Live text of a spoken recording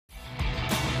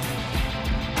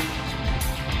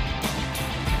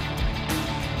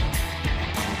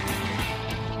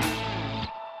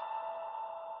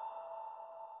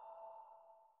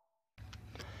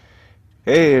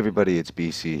Hey everybody, it's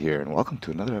BC here, and welcome to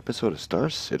another episode of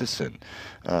Star Citizen.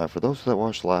 For those that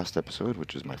watched the last episode,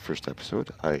 which is my first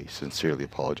episode, I sincerely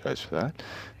apologize for that.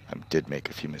 I did make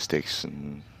a few mistakes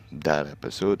in that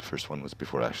episode. The first one was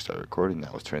before I actually started recording.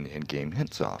 That was turning the in-game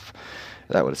hints off.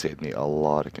 That would have saved me a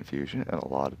lot of confusion and a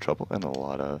lot of trouble and a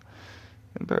lot of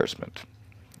embarrassment.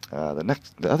 The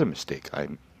other mistake I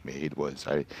made was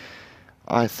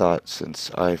I thought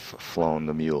since I've flown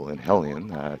the Mule in Hellion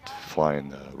that flying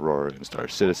the Roar in Star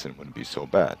Citizen wouldn't be so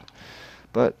bad.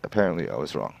 But apparently I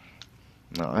was wrong.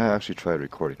 Now, I actually tried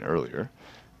recording earlier.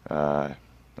 Uh,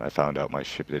 I found out my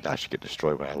ship did actually get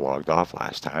destroyed when I logged off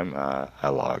last time. I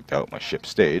logged out, my ship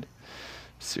stayed.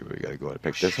 Let's see, we gotta go to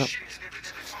pick this up.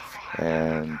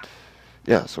 And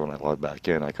yeah, so when I logged back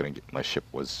in, I couldn't get my ship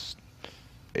was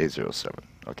A07.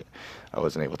 Okay, I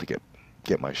wasn't able to get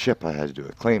my ship. I had to do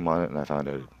a claim on it, and I found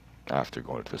out after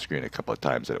going to the screen a couple of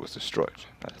times that it was destroyed.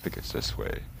 I think it's this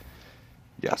way.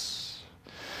 Yes.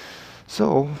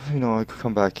 So, I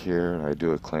come back here and I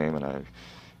do a claim and I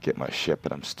get my ship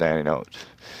and I'm standing out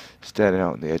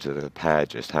on the edge of the pad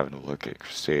just having a look at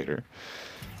Crusader.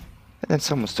 And then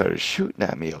someone started shooting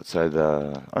at me outside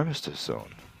the armistice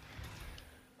zone.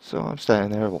 So I'm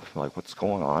standing there like, what's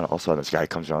going on? All of a sudden this guy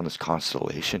comes around this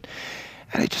constellation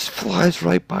and he just flies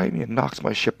right by me and knocks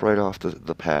my ship right off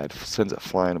the pad, sends it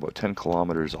flying about 10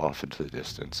 kilometers off into the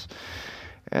distance.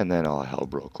 And then all hell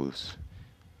broke loose.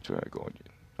 So I go,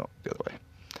 no, the other way.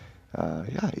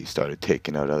 Yeah, he started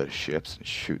taking out other ships and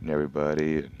shooting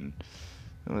everybody, and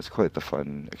it was quite the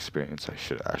fun experience. I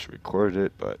should have actually recorded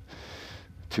it, but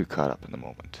too caught up in the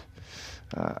moment.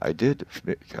 I did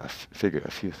figure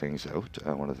a few things out.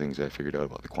 One of the things I figured out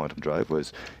about the quantum drive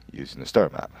was using the star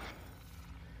map.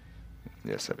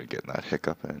 Yes, I've been getting that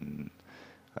hiccup, and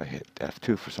I hit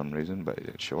F2 for some reason, but it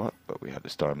didn't show up. But we have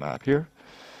the star map here,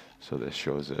 so this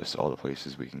shows us all the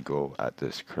places we can go at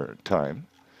this current time.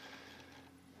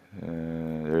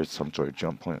 There's some sort of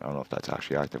jump point. I don't know if that's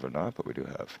actually active or not, but we do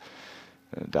have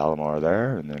Dalamar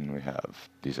there, and then we have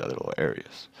these other little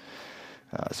areas.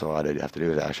 So all I have to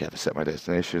do is actually have to set my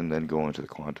destination, then go into the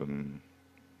quantum,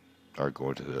 or go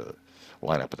into the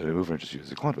lineup of the mover and just use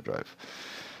the quantum drive.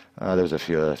 There's a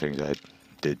few other things I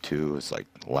did too. It's like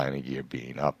landing gear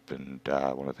being up, and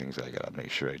one of the things I gotta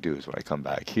make sure I do is when I come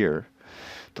back here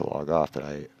to log off that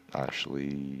I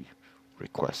actually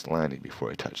request landing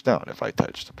before I touch down. If I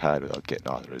touch the pad without getting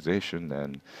authorization,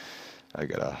 then I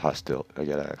get a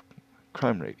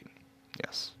crime rating.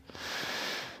 Yes.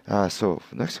 So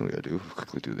the next thing we gotta do,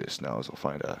 quickly do this now, is we'll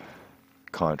find a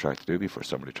contract to do before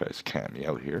somebody tries to camp me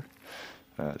out here.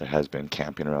 There has been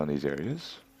camping around these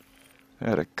areas. I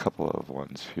had a couple of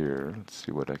ones here. Let's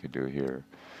see what I can do here.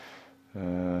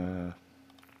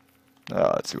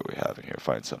 Let's see what we have in here.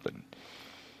 Find something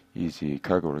easy.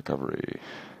 Cargo recovery.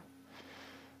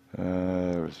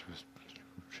 Retrieved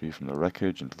from the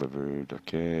wreckage and delivered.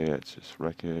 Okay, it's just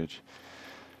wreckage.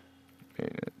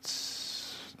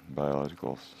 Maintenance.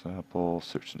 Biological sample.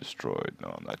 Search and destroyed.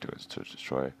 No, I'm not doing search and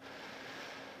destroy.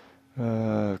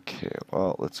 Okay,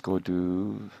 well, let's go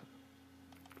do.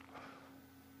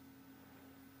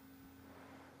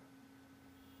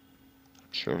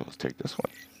 Sure, let's take this one.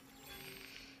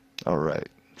 Alright,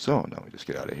 so now we just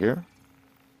get out of here.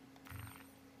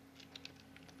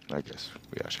 I guess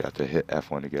we actually have to hit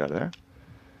F1 to get out of there.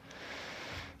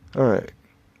 Alright,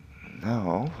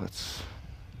 now let's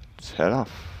head off.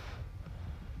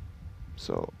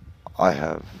 So I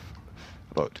have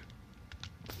about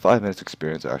 5 minutes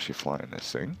experience actually flying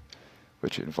this thing,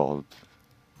 which involved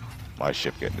my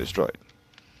ship getting destroyed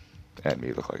and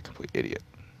me look like a complete idiot.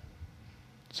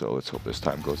 So let's hope this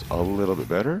time goes a little bit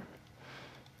better.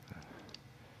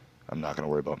 I'm not going to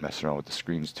worry about messing around with the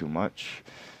screens too much.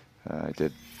 I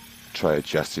did try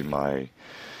adjusting my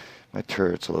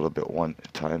turrets a little bit one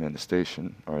time in the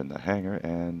station or in the hangar,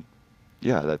 and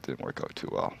yeah, that didn't work out too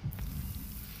well.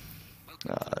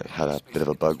 I had a bit of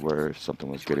a bug where something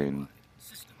was getting,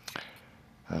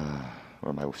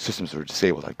 where my systems were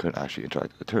disabled. I couldn't actually interact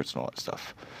with the turrets and all that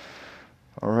stuff.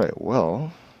 Alright,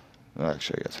 well,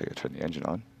 actually I guess I gotta turn the engine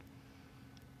on.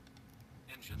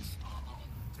 Engines are on.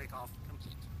 Takeoff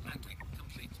complete. Landing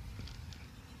complete.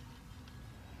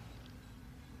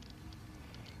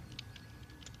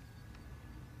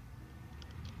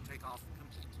 Takeoff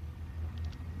complete.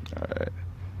 Alright.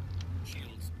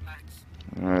 Shields max.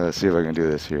 Alright, let's see if I can do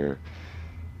this here.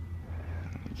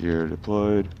 Gear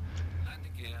deployed.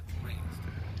 Landing gear raised.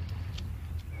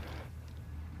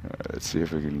 Alright, let's see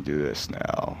if we can do this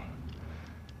now.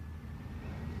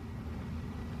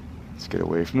 Let's get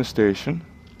away from the station.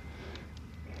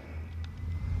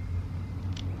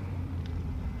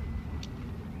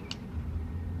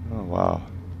 Oh wow.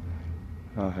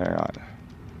 on.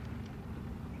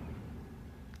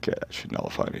 Okay, that should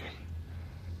nullify me.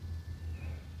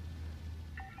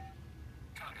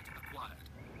 Target acquired.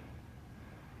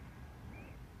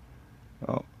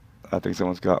 Oh, I think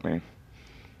someone's got me.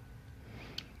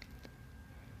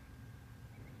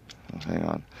 Oh, hang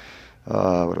on.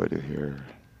 What do I do here?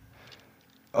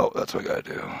 Oh, that's what I gotta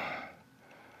do.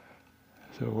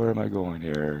 So where am I going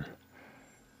here?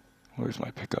 Where's my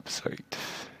pickup site?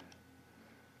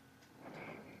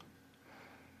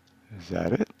 Is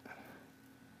that it?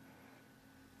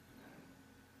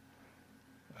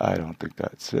 I don't think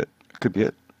that's it. Could be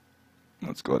it.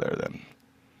 Let's go there then.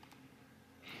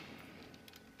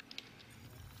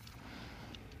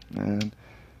 And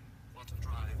Water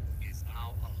drive is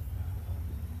now on.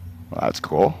 well, that's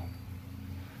cool.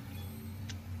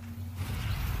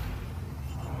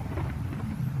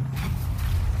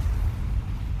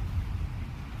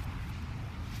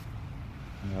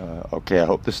 Okay, I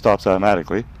hope this stops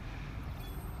automatically.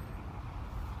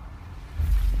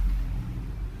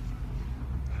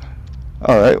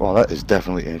 Alright, well that is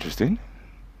definitely interesting.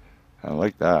 I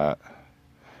like that.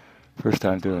 First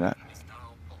time doing that. Is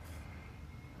now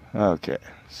off. Okay,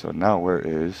 so now where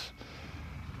is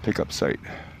pickup site?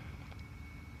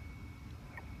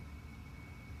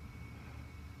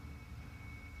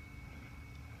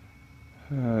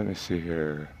 Let me see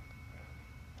here.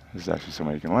 This is actually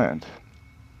somewhere you can land.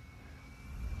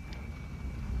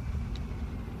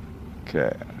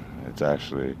 Okay, it's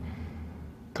actually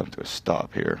come to a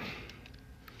stop here.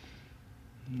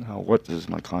 Now, what does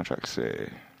my contract say?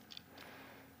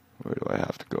 Where do I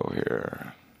have to go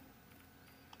here?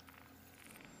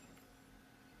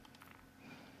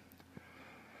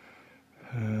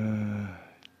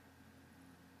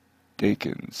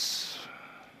 Dakins.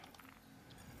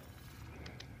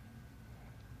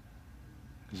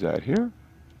 Is that here?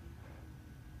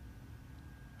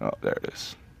 Oh, there it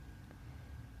is.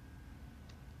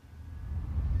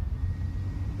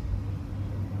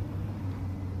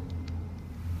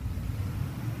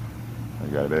 I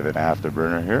got a bit of an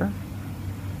afterburner here.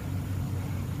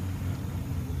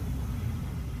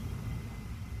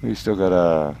 We still got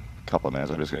a couple of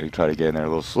minutes. I'm just going to try to get in there a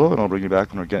little slow, and I'll bring you back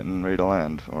when we're getting ready to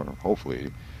land, or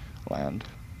hopefully land.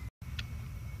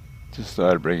 Just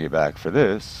thought I'd bring you back for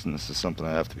this, and this is something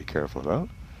I have to be careful about.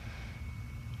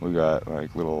 We got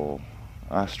like little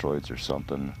asteroids or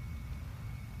something,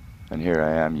 and here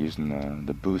I am using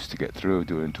the boost to get through,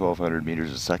 doing 1,200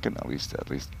 meters a second. At least I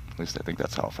think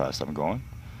that's how fast I'm going.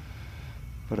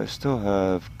 But I still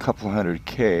have a couple hundred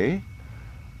K.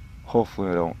 Hopefully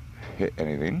I don't hit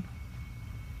anything.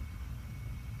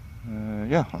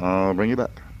 Yeah, I'll bring you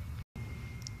back.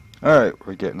 Alright,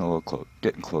 we're getting a little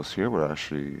getting close here. We're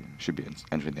actually should be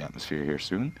entering the atmosphere here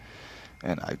soon.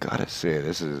 And I gotta say,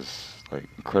 this is like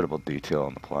incredible detail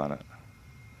on the planet.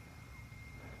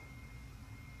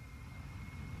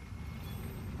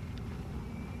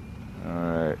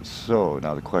 Alright, so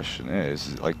now the question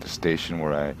is it like the station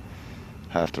where I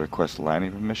have to request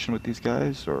landing permission with these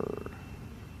guys, or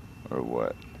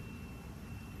what?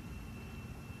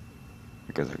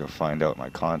 Because I can find out my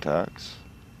contacts.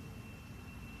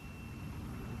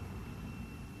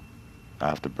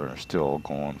 Afterburner still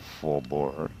going full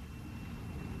bore.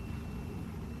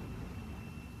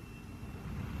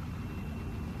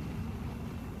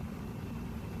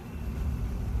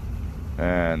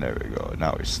 And there we go.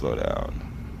 Now we slow down.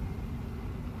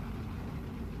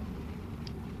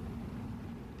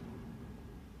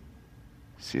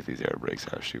 See if these air brakes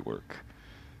actually work.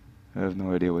 I have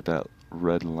no idea what that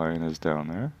red line is down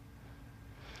there.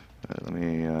 Let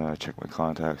me check my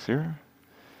contacts here.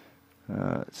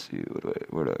 Let's see,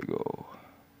 where do I go?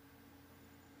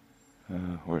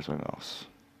 Where's my mouse?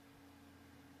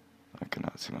 I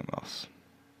cannot see my mouse.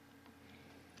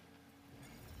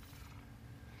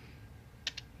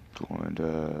 Going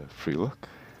to free look.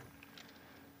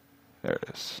 There it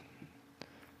is.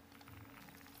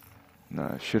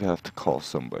 Now I should have to call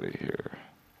somebody here.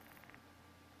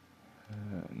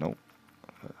 Nope.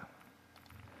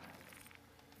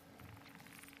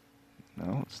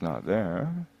 No, it's not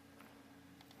there.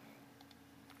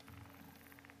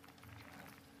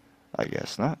 I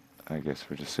guess not. I guess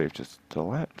we're just safe just to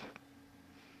land.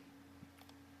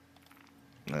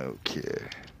 Okay.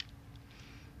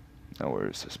 Now where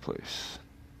is this place?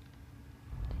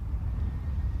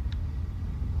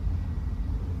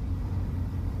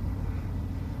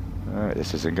 Alright,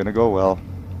 this isn't gonna go well.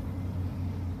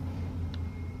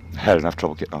 I had enough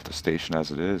trouble getting off the station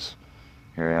as it is.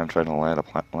 Here I am trying to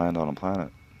land on a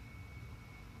planet.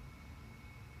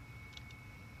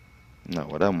 Now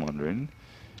what I'm wondering,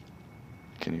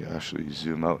 can you actually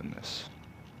zoom out in this?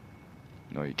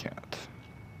 No, you can't.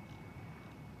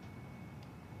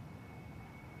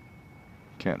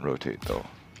 Can't rotate, though.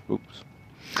 Oops.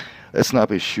 Let's not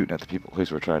be shooting at the people who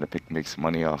we're trying to make some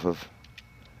money off of.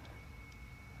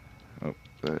 Oh,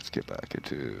 let's get back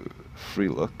into free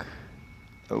look.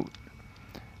 Oh,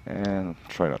 and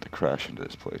try not to crash into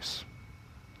this place.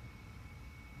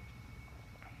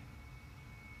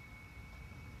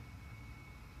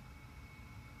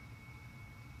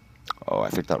 Oh, I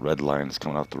think that red line is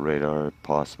coming off the radar,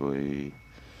 possibly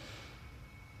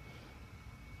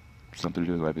something to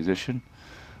do with my position.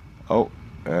 Oh,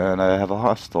 and I have a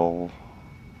hostile.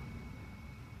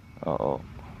 Uh-oh.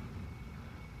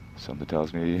 Something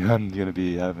tells me I'm gonna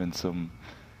be having some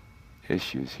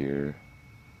issues here.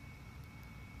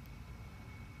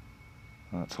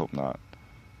 Let's hope not.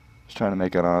 Just trying to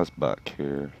make an honest buck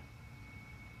here.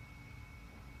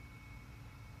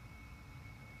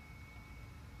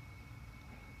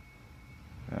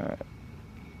 Alright.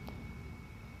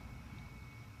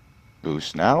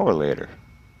 Boost now or later?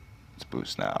 Let's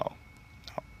boost now.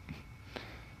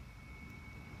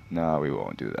 No, we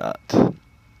won't do that.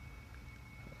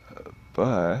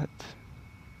 But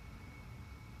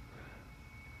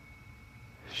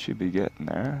should be getting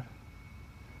there.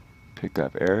 Pick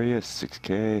up area,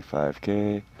 6K,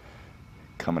 5K.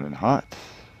 Coming in hot.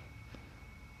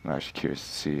 I'm actually curious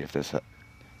to see if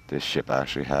this ship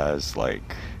actually has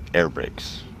like air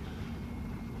brakes,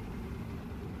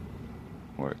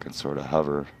 where it can sort of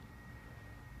hover.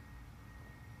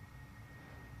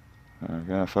 We're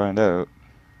gonna find out.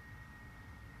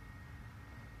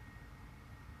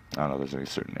 I don't know if there's any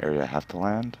certain area I have to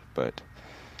land, but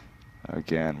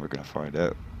again, we're gonna find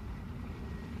out.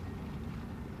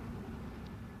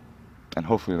 And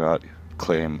hopefully not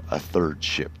claim a third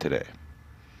ship today.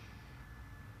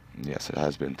 Yes, it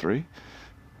has been 3.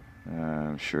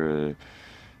 I'm sure the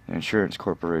insurance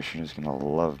corporation is gonna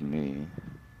love me.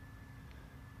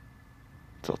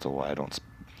 It's also why I don't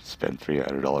spend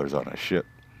 $300 on a ship.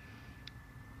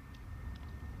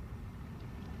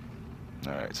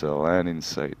 Alright, so landing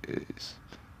site is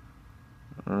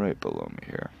right below me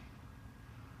here.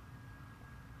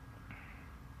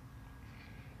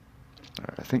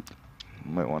 Alright, I think I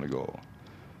might want to go.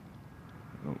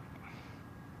 Oh.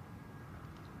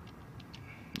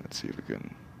 Let's see if we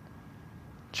can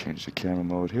change the camera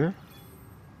mode here.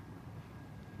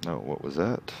 No, what was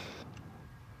that?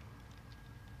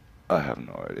 I have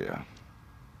no idea.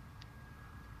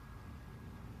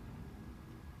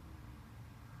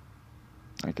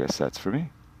 I guess that's for me.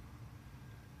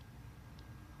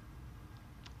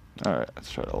 Alright,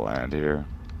 let's try to land here.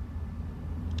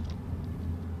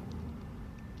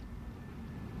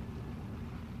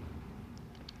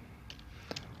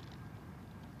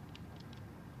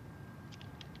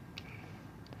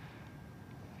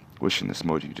 Wish in this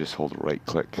mode you could just hold the right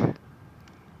click.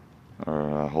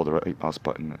 Or hold the right mouse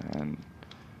button and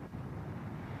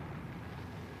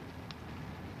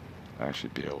I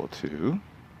should be able to.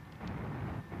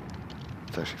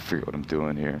 Let's actually figure out what I'm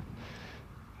doing here.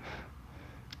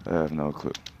 I have no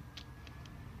clue.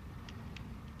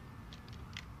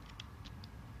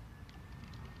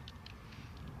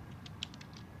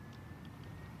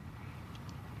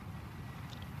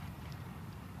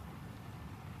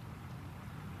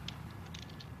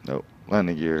 Nope.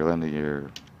 Landing gear, landing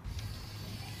gear.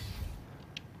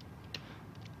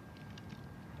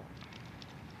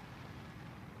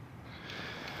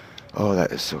 Oh,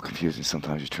 that is so confusing.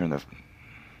 Sometimes you turn the...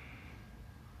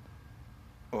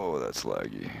 Oh, that's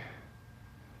laggy.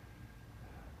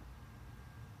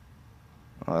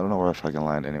 I don't know if I can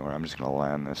land anywhere. I'm just going to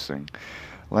land this thing.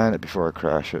 Land it before I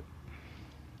crash it.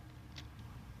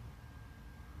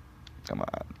 Come on.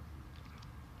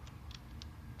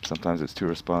 Sometimes it's too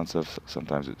responsive.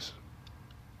 Sometimes it's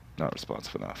not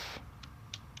responsive enough.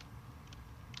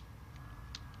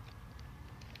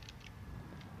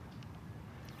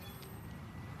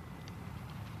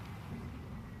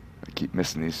 I keep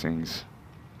missing these things.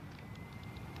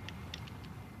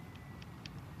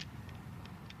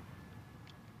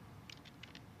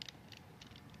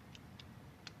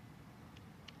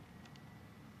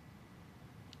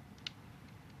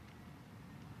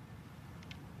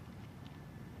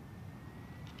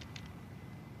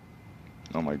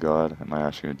 Oh my god, am I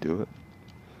actually going to do it?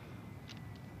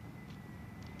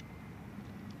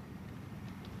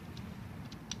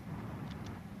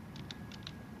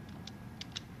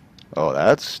 Oh,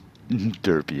 that's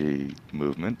derpy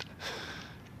movement.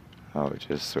 Oh, it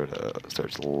just sort of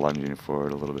starts lunging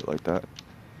forward a little bit like that.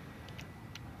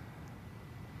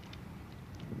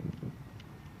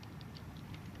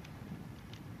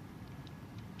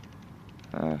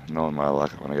 Knowing my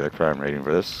luck, I'm going to get a crime rating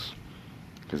for this.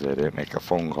 because I didn't make a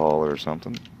phone call or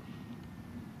something.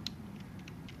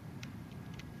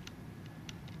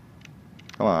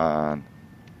 Come on.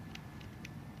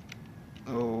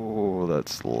 Oh,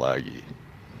 that's laggy.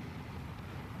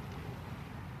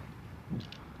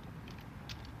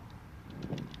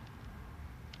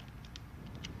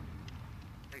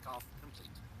 Takeoff complete.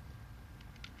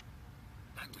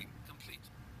 Landing complete.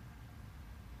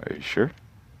 Are you sure?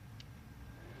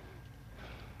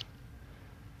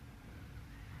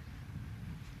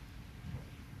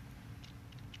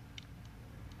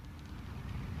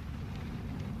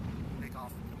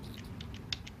 Takeoff complete.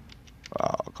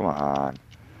 Oh, come on.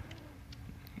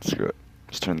 Screw it.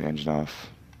 Just turn the engine off.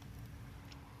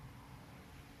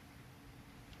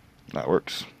 That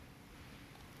works.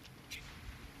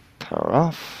 Power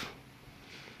off.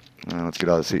 And let's get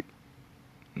out of the seat.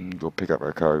 And go pick up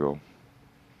our cargo.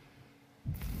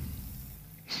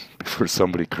 Before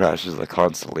somebody crashes the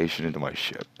Constellation into my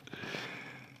ship.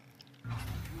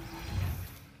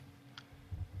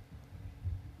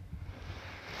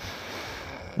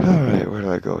 Alright, where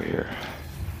do I go here?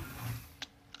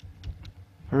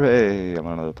 Hooray, I'm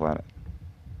on another planet.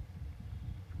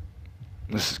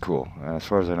 This is cool. And as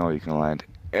far as I know, you can land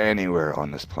anywhere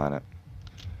on this planet.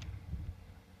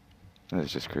 That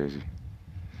is just crazy.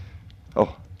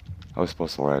 Oh, I was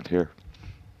supposed to land here.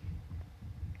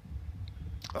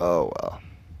 Oh well.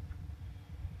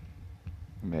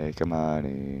 Make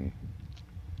money.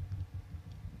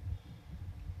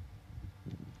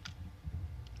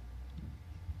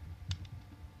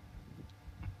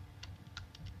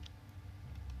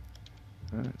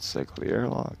 Alright, cycle the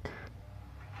airlock.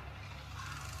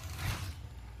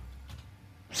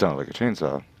 Sounded like a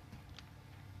chainsaw.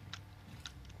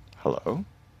 Hello?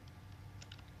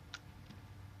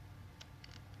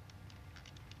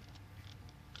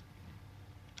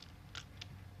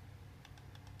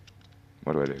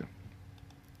 What do I do? I'm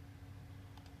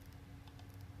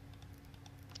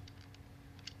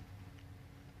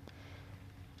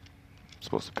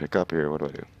supposed to pick up here. What do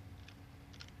I do?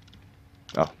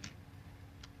 Oh.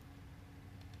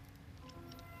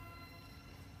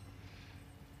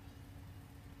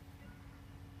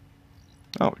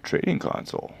 Oh, trading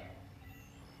console.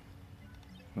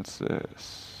 What's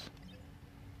this?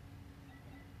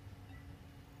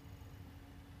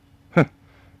 Huh.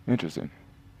 Interesting.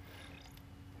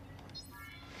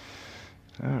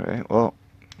 Alright, well,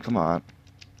 come on.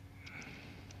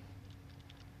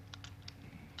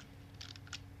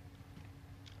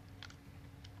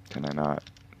 Can I not?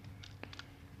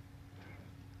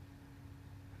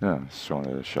 No, I'm just throwing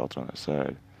a shelter on the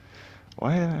side.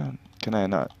 Why can I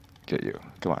not get you?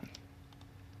 Come on.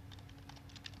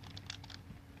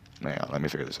 Hang on, let me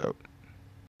figure this out.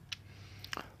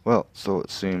 Well, so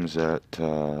it seems that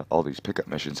all these pickup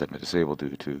missions have been disabled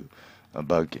due to a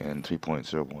bug in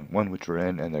 3.011, which we're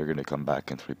in, and they're going to come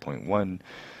back in 3.1,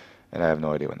 and I have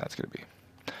no idea when that's going to be.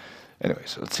 Anyway,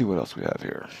 so let's see what else we have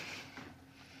here.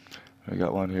 We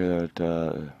got one here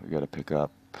that we got to pick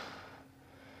up.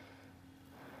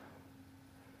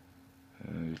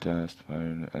 Task,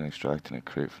 find and extracting a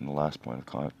crate from the last point of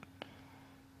contact.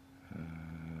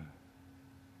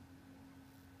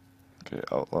 Okay,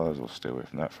 outlaws, we'll stay away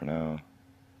from that for now.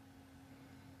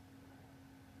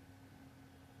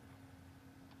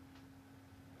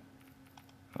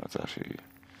 Let's actually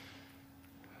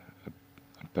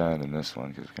abandon this one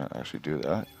because we can't actually do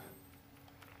that.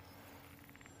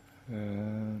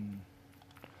 And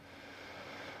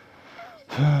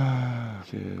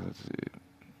okay, let's see.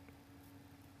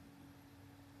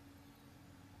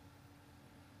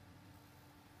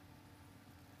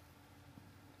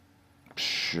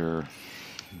 Sure.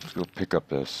 Let's go pick up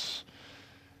this.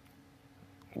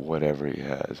 Whatever he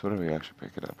has. What do we actually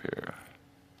pick it up here?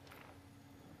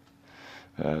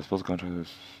 I suppose the contract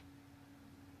is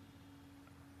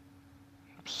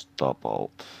stop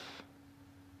alt.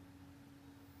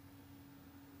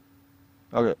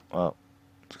 Okay, well,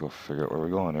 let's go figure out where we're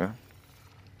going here.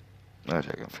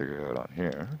 Actually, I can figure it out on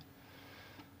here.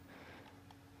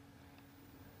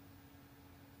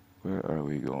 Where are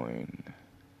we going?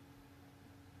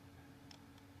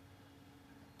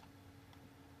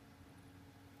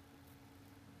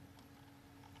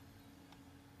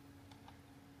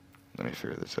 Let me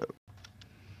figure this out.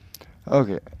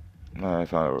 Okay, I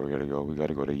found out where we gotta go. We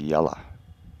gotta go to Yella.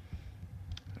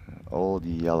 Old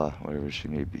Yella, wherever she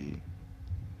may be.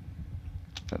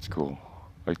 That's cool.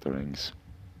 Like the rings.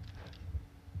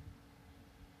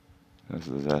 Those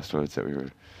are the asteroids that we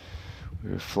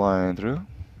were flying through.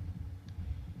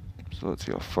 So let's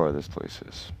see how far this place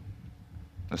is.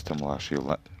 This time we'll actually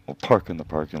we'll park in the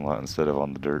parking lot instead of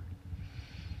on the dirt.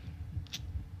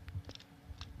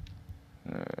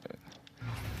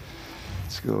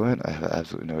 Let's go in. I have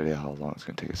absolutely no idea how long it's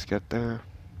going to take us to get there.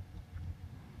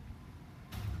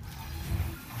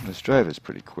 This drive is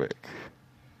pretty quick.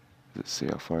 Does it see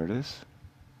how far it is?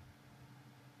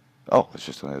 Oh, it's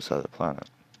just on the other side of the planet.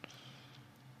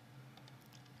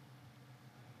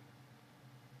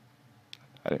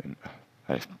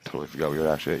 I totally forgot we were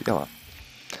actually at Yellow.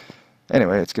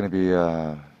 Anyway, it's going to be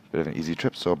a bit of an easy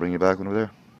trip, so I'll bring you back when we're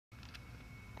there.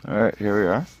 Alright, here we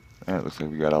are. And it looks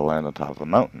like we got to land on top of a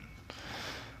mountain.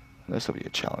 This will be a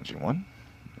challenging one.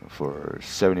 For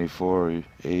 74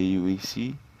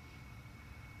 AUEC,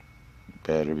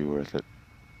 better be worth it.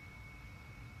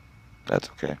 That's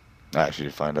okay. I actually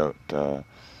did find out, I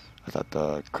thought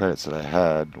the credits that I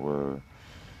had were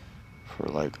for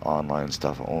like online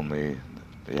stuff only.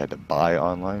 They had to buy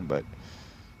online, but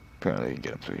apparently you can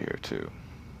get them through here too.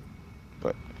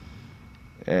 But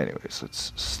anyways,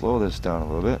 let's slow this down a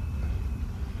little bit.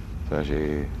 So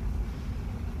actually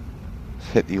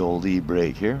hit the old E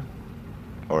brake here,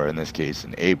 or in this case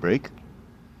an A brake.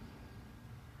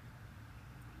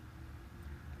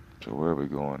 So where are we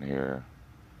going here?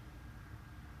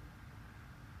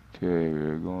 Okay,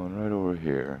 we're going right over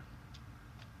here.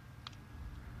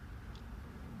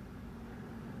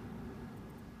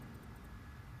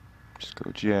 Just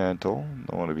go gentle.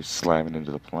 Don't want to be slamming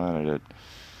into the planet at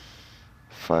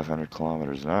 500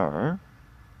 kilometers an hour.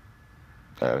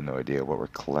 I have no idea what we're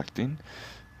collecting.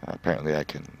 Apparently I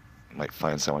might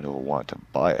find someone who will want to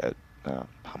buy it. How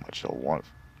much they'll want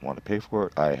to pay for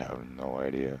it, I have no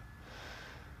idea.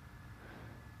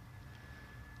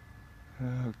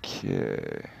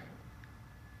 Okay.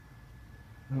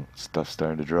 Well, stuff's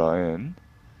starting to draw in.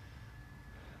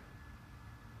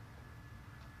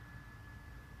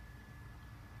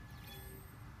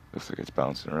 Looks like it's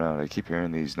bouncing around. I keep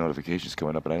hearing these notifications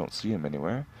coming up, but I don't see them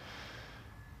anywhere.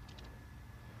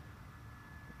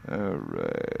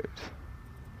 Alright.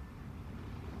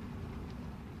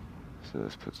 So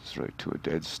this puts us right to a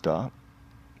dead stop.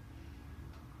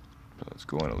 But let's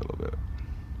go in a little bit.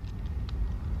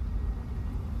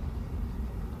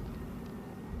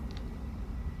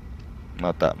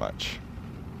 Not that much.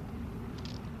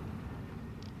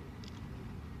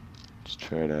 Just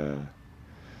try to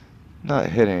not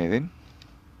hit anything.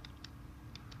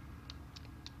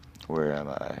 Where am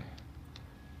I?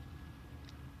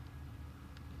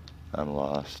 I'm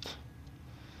lost.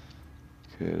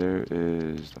 Okay, there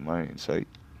is the mining site.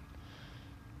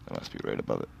 That must be right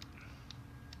above it.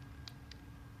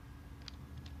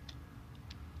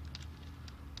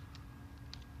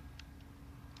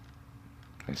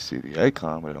 I see the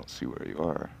icon, but I don't see where you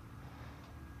are.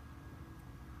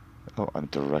 Oh, I'm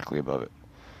directly above it.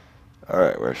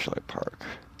 Alright, where shall I park?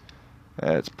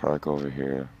 Let's park over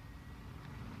here.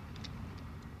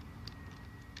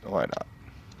 Why not?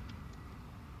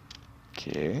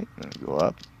 Okay, then go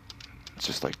up. It's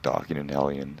just like docking in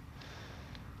Hellion.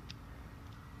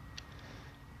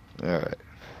 Alright.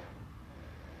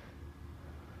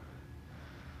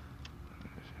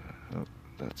 Oh,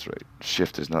 that's right.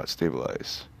 Shift does not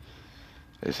stabilize.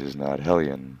 This is not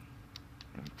Hellion.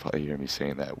 You probably hear me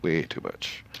saying that way too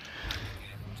much.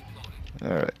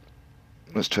 Alright.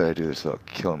 Let's try to do this without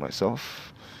killing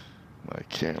myself. My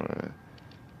camera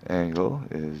angle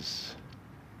is...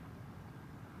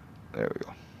 There we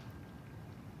go.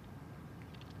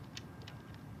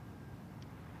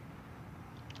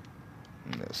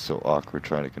 And it's so awkward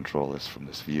trying to control this from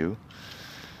this view.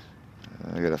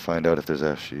 I gotta find out if there's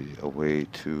actually a way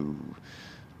to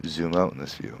zoom out in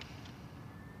this view.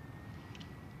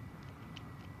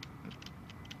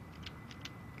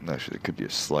 Actually, there could be a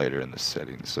slider in the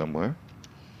settings somewhere.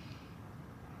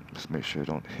 Just make sure I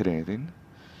don't hit anything.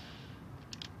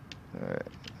 Alright.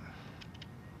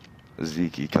 The Z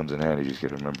key comes in handy, you just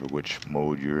gotta remember which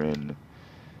mode you're in.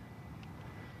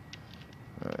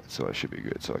 Alright, so I should be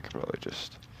good, so I could probably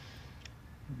just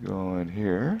go in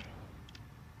here.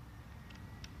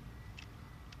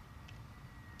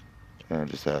 And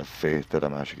just have faith that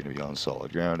I'm actually gonna be on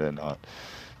solid ground and not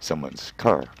someone's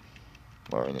car.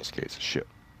 Or in this case, a ship.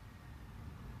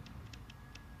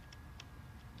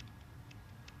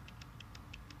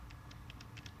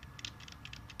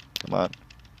 Come on.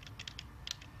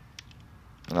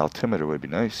 An altimeter would be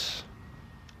nice.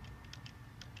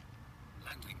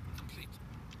 Landing complete.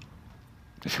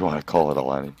 If you want to call it a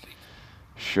landing.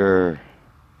 Sure.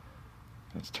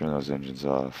 Let's turn those engines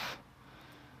off.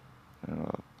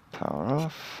 And power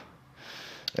off.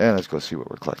 And let's go see what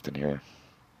we're collecting here.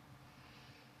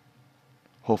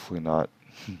 Hopefully not.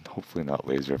 Hopefully not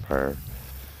laser fire.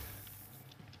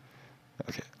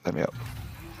 Okay, let me out.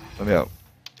 Let me out.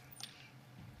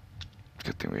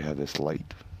 Good thing we have this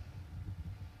light.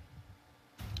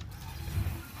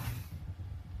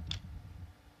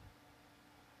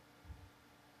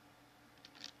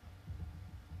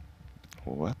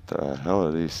 What the hell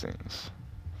are these things?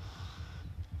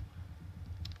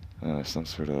 Some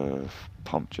sort of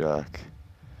pump jack.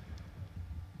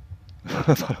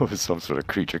 I thought it was some sort of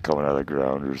creature coming out of the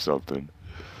ground or something.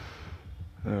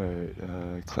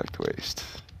 Alright, collect waste.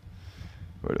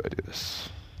 Where do I do this?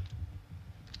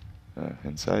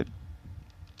 Inside?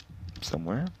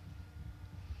 Somewhere?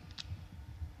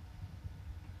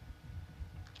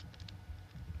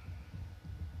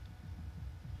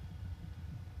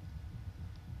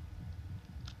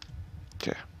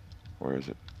 Okay, where is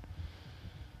it?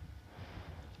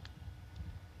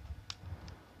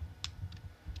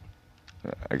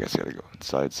 I guess I gotta go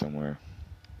inside somewhere.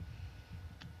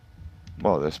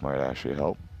 Well, this might actually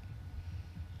help.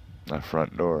 The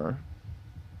front door.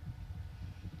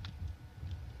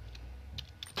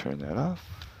 Turn that off.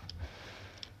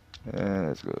 And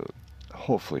let's go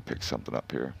hopefully pick something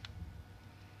up here.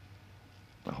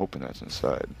 I'm hoping that's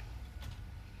inside.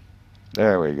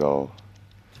 There we go.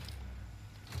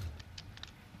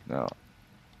 Now,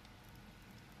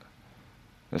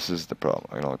 this is the problem.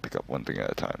 I can only pick up one thing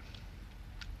at a time.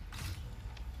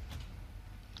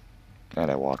 And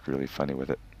I walk really funny with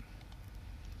it.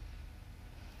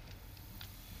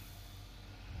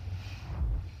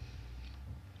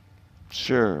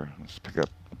 Sure, let's pick up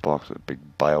a box with a big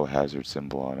biohazard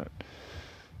symbol on it.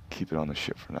 Keep it on the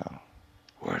ship for now.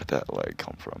 Where did that leg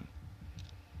come from?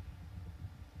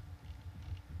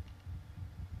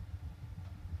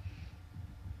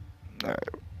 Alright,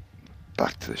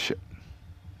 back to the ship.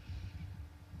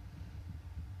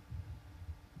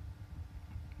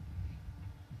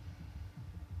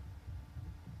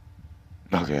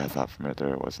 Okay, I thought for a minute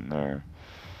there it wasn't there.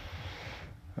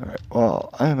 Alright, well,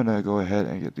 I'm gonna go ahead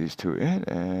and get these two in,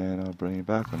 and I'll bring you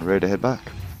back when we're ready to head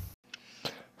back.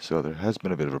 So there has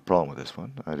been a bit of a problem with this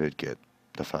one. I did get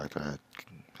the fact that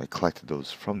I collected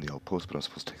those from the outpost, but I'm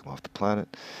supposed to take them off the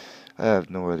planet. I have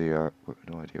no idea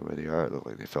where they are. It looked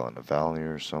like they fell in the valley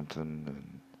or something,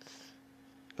 and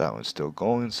that one's still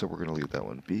going, so we're going to leave that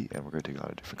one be, and we're going to take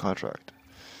on a different contract.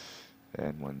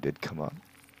 And one did come up.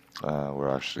 We're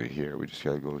actually here. We just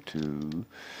got to go to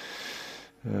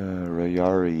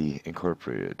Rayari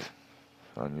Incorporated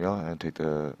on Yella and take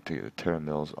the Terra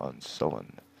Mills on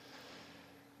Sullen.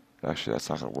 Actually, that's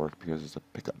not going to work because it's a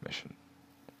pickup mission.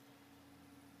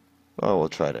 Well, we'll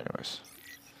try it anyways.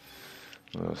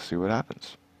 We'll see what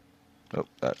happens. Nope,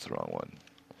 that's the wrong one.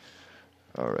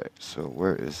 Alright, so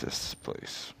where is this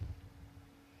place?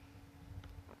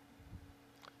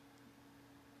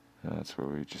 That's where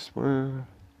we just were.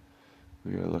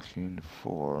 We are looking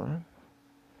for...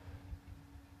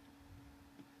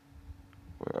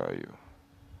 Where are you?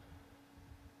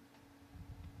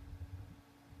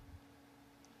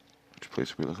 Which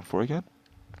place are we looking for again?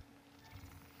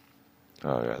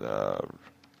 Oh yeah, the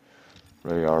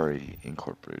Rayari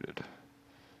Incorporated.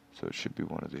 So it should be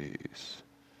one of these.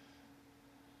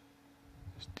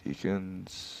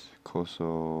 Deacons,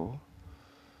 Koso,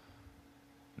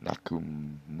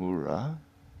 Nakamura.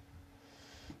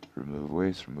 Remove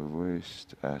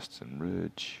waste, Aston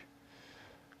Ridge.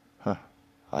 Huh,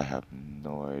 I have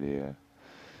no idea.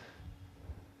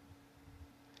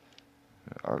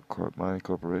 Art Corp Mining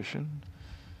Corporation.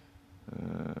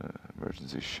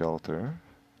 Emergency shelter.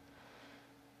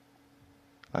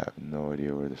 I have no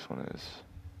idea where this one is.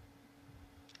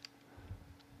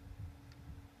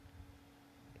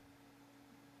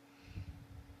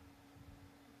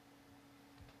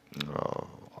 Oh,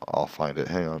 I'll find it.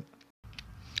 Hang on.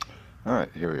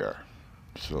 Alright, here we are.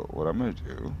 So what I'm going to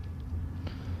do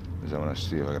is I'm going to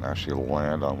see if I can actually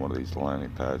land on one of these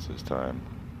landing pads this time.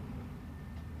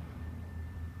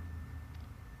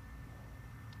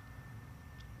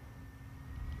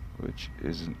 Which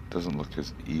doesn't look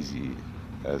as easy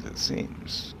as it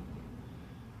seems.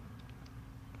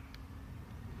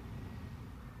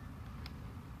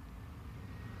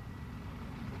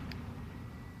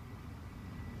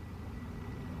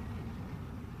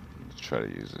 Let's try to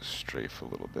use this strafe a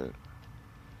little bit.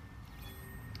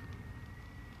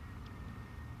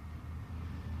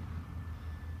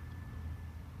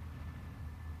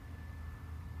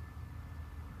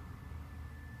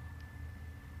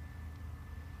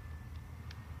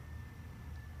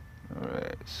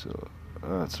 Alright, so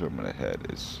that's where I'm gonna head,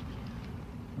 is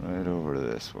right over to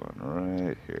this one,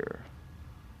 right here.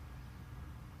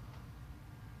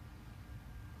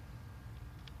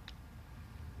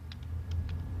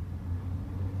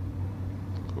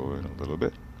 Go in a little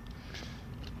bit,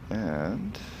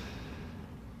 and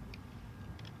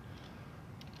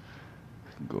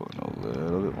go in a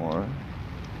little bit more.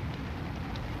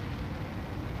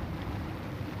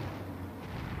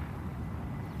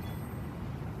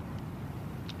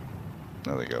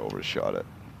 I think I overshot it.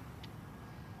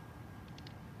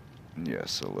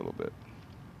 Yes, a little bit.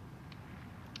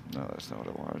 No, that's not what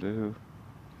I want to do.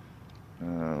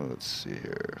 Let's see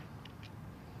here.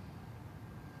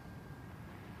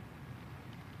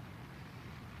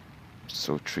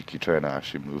 So tricky trying to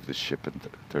actually move the ship in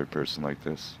third person like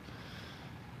this.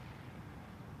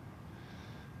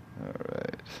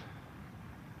 Alright.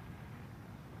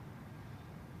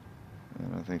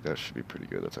 And I think that should be pretty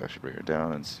good. Let's actually bring her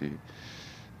down and see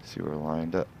where we're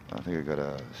lined up. I think I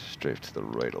gotta strafe to the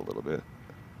right a little bit.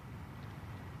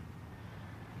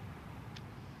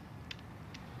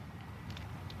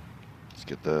 Let's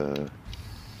get the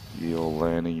old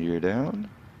landing gear down.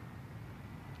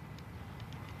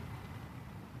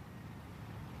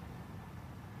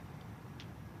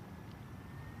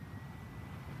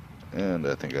 And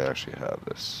I think I actually have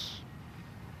this.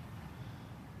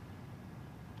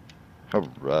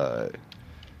 Alright.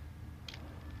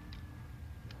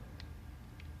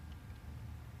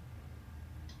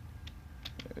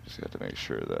 I just have to make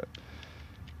sure that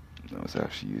I was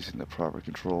actually using the proper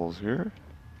controls here.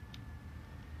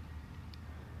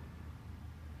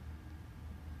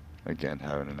 Again,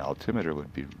 having an altimeter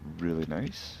would be really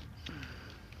nice.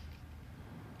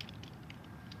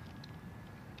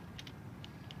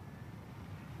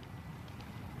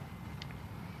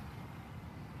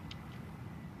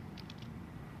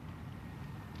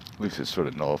 At least it sort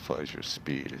of nullifies your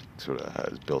speed. It sort of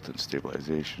has built-in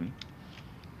stabilization.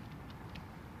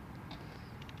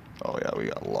 Oh yeah, we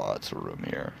got lots of room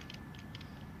here.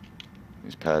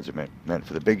 These pads are meant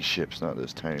for the big ships, not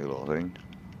this tiny little thing.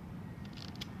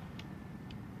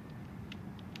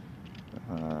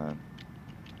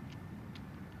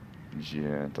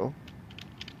 Gentle.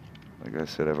 Like I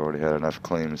said, I've already had enough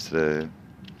claims today.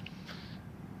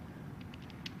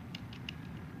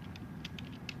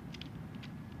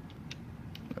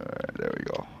 Alright, there we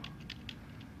go.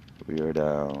 We are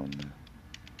down.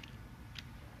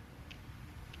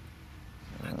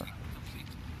 Landing complete.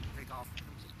 Takeoff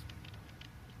complete.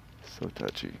 So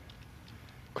touchy.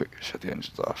 Quick, shut the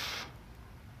engines off.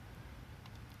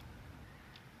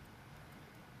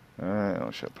 Alright, I'll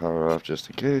shut power off just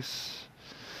in case.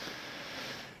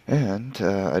 And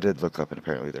I did look up, and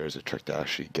apparently there's a trick to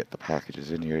actually get the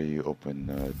packages in here. You open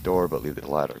the door but leave the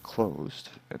ladder closed,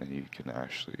 and then you can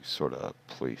actually sort of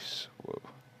place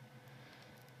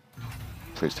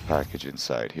the package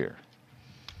inside here.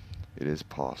 It is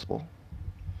possible.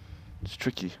 It's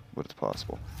tricky, but it's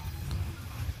possible.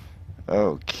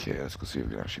 Okay, let's go see if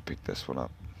we can actually pick this one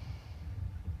up.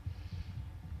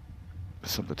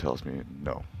 Something tells me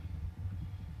no.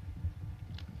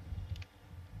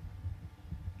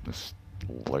 This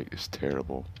light is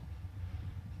terrible.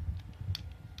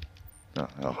 No,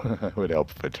 it would help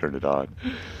if I turned it on.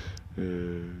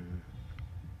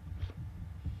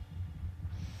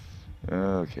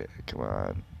 Okay, come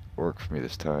on. Work for me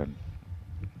this time.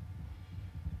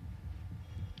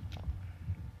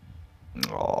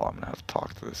 Oh, I'm gonna have to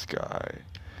talk to this guy.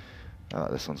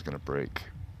 This one's gonna break.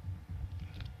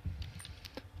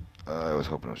 I was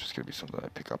hoping it was just gonna be something I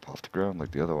pick up off the ground like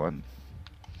the other one.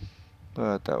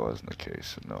 But that wasn't the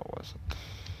case, and no it wasn't.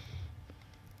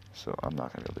 So I'm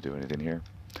not gonna be able to do anything here,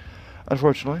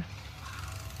 unfortunately.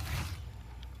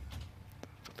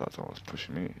 I thought someone was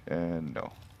pushing me, and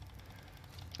no.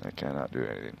 I cannot do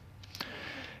anything.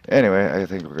 Anyway, I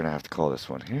think we're gonna have to call this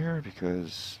one here,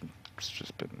 because it's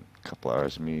just been a couple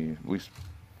hours of me at least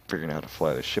figuring out how to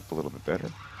fly the ship a little bit better.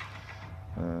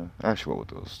 Actually, what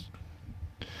we'll do is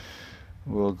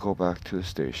we'll go back to the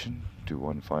station, do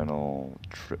one final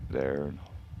trip there, and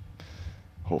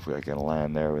hopefully I can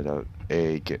land there without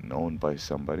A, getting owned by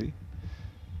somebody,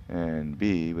 and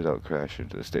B, without crashing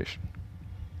into the station,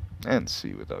 and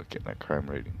C, without getting that crime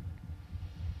rating.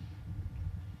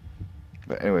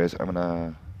 But anyways,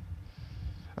 I'm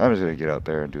just gonna get out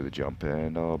there and do the jump,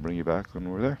 and I'll bring you back when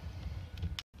we're there.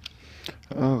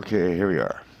 Okay, here we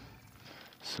are.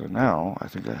 So now I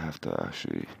think I have to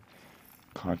actually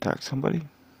contact somebody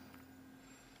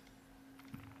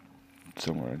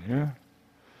somewhere in here.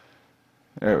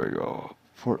 There we go.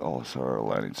 Port Olisar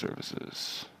Landing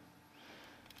Services.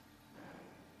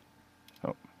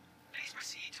 Oh. Please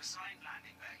proceed to assigned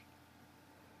landing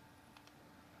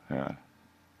bay. Yeah.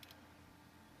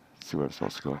 Let's see where I'm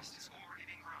supposed to go. Request is already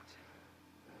being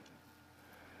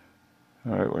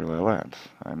granted. Alright, where do I land?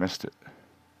 I missed it.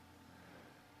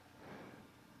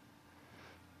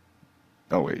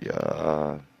 Oh wait,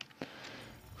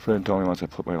 friend told me once I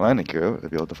put my landing gear out, I'd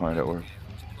be able to find out where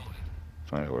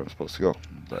I'm supposed to go.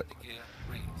 But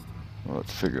well,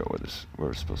 let's figure out where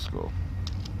it's supposed to go.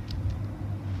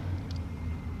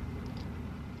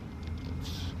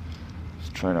 Let's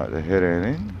try not to hit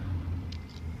anything.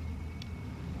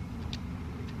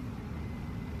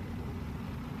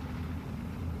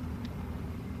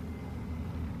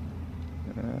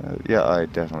 Yeah, I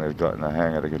definitely have gotten the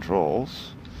hang of the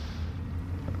controls.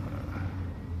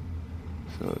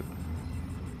 So,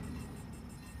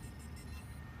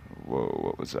 whoa,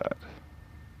 what was that?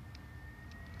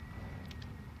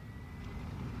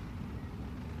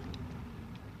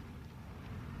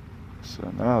 So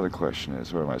now the question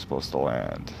is, where am I supposed to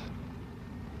land?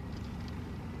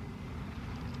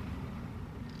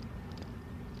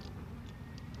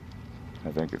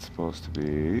 I think it's supposed to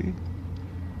be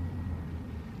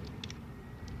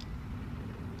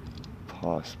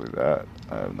possibly that.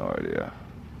 I have no idea.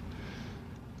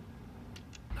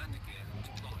 Landing gear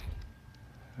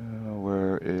deployed.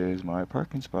 Where is my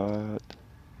parking spot?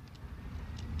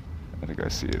 I think I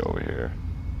see it over here.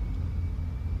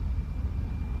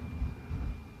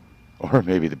 Or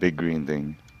maybe the big green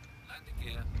thing. Landing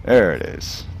gear. There it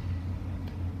is.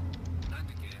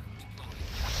 Landing gear deployed.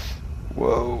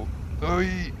 Whoa.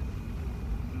 Oy.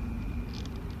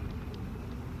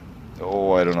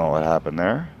 Oh, I don't know what happened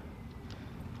there.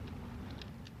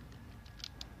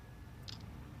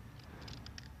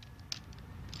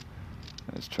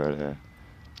 Let's try to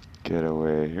get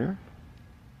away here.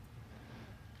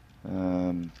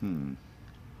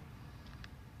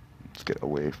 Let's get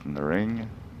away from the ring.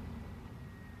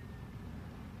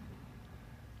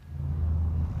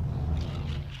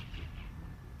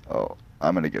 Oh,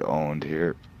 I'm gonna get owned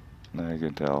here. I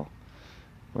can tell.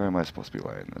 Where am I supposed to be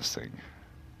landing this thing?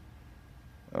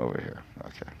 Over here.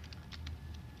 Okay.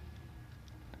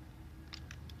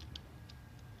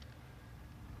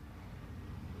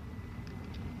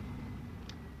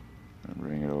 And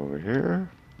bring it over here,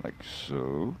 like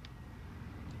so.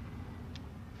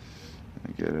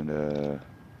 And get into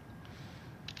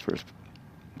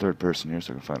third person here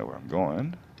so I can find out where I'm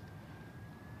going.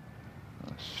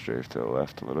 Strafe to the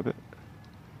left a little bit.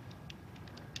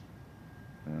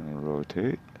 And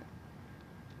rotate.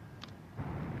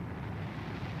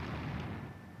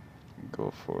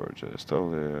 Go forward just a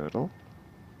little.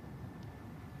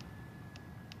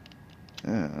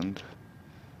 And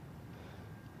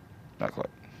not quite.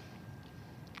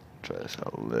 Try this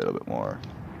out a little bit more.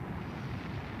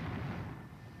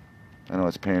 I know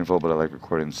it's painful, but I like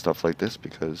recording stuff like this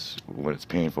because when it's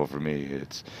painful for me,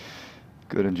 it's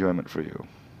good enjoyment for you.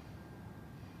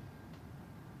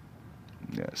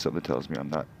 Yeah, something tells me I'm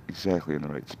not exactly in the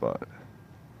right spot.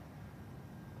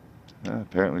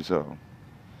 Apparently so.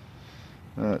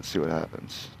 Let's see what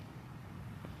happens.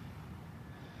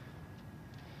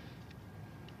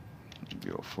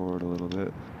 Go forward a little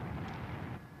bit.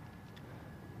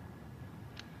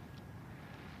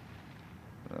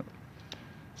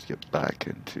 Let's get back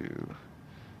into...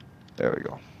 There we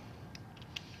go.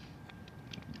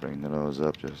 Bring the nose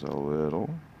up just a little.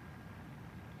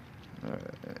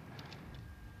 Alright.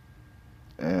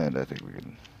 And I think we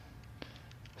can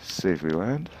safely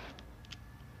land.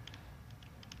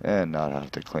 And not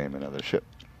have to claim another ship.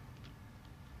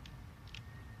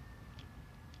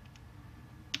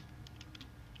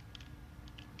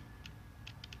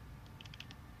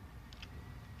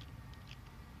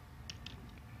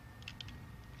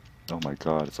 Oh my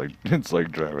god, it's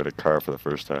like driving a car for the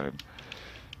first time.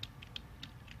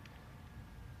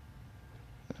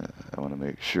 I want to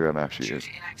make sure I'm actually Due to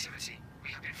inactivity, we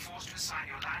have been forced to assign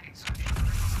your landing zone.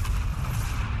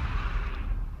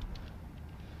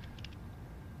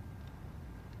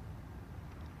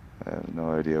 I have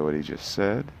no idea what he just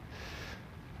said.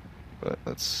 But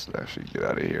let's actually get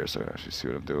out of here so I can actually see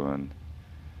what I'm doing.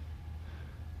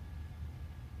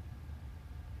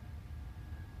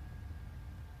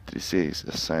 Did he say he's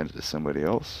assigned it to somebody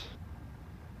else?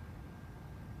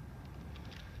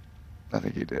 I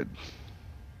think he did.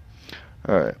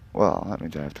 Alright, well, that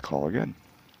means I have to call again.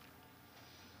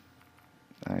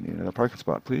 I need another parking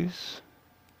spot, please.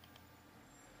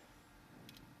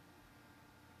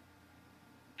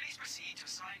 Please proceed to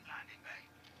assigned landing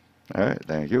bay. Alright,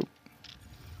 thank you.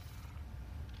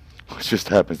 Which just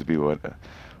happens to be what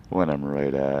I'm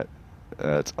right at.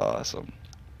 That's awesome.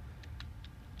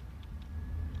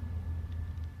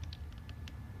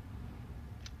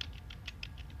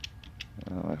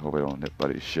 I hope I don't hit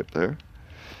Buddy's ship there.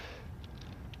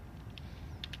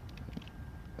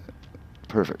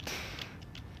 Perfect.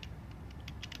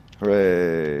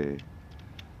 Hooray!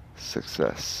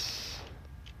 Success.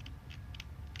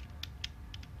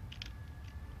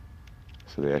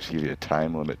 So they actually give you a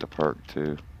time limit to park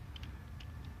too.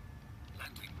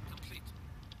 Landing complete.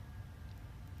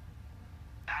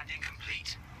 Landing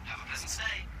complete. Have a pleasant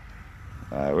stay.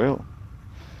 I will.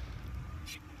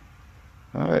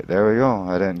 there we go.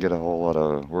 I didn't get a whole lot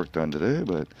of work done today,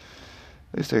 but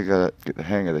at least I got to get the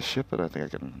hang of the ship, and I think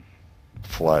I can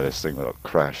fly this thing without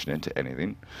crashing into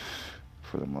anything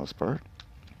for the most part.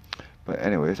 But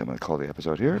anyways, I'm going to call the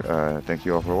episode here. Thank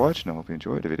you all for watching. I hope you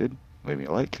enjoyed. If you did, leave me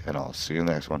a like, and I'll see you in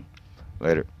the next one.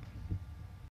 Later.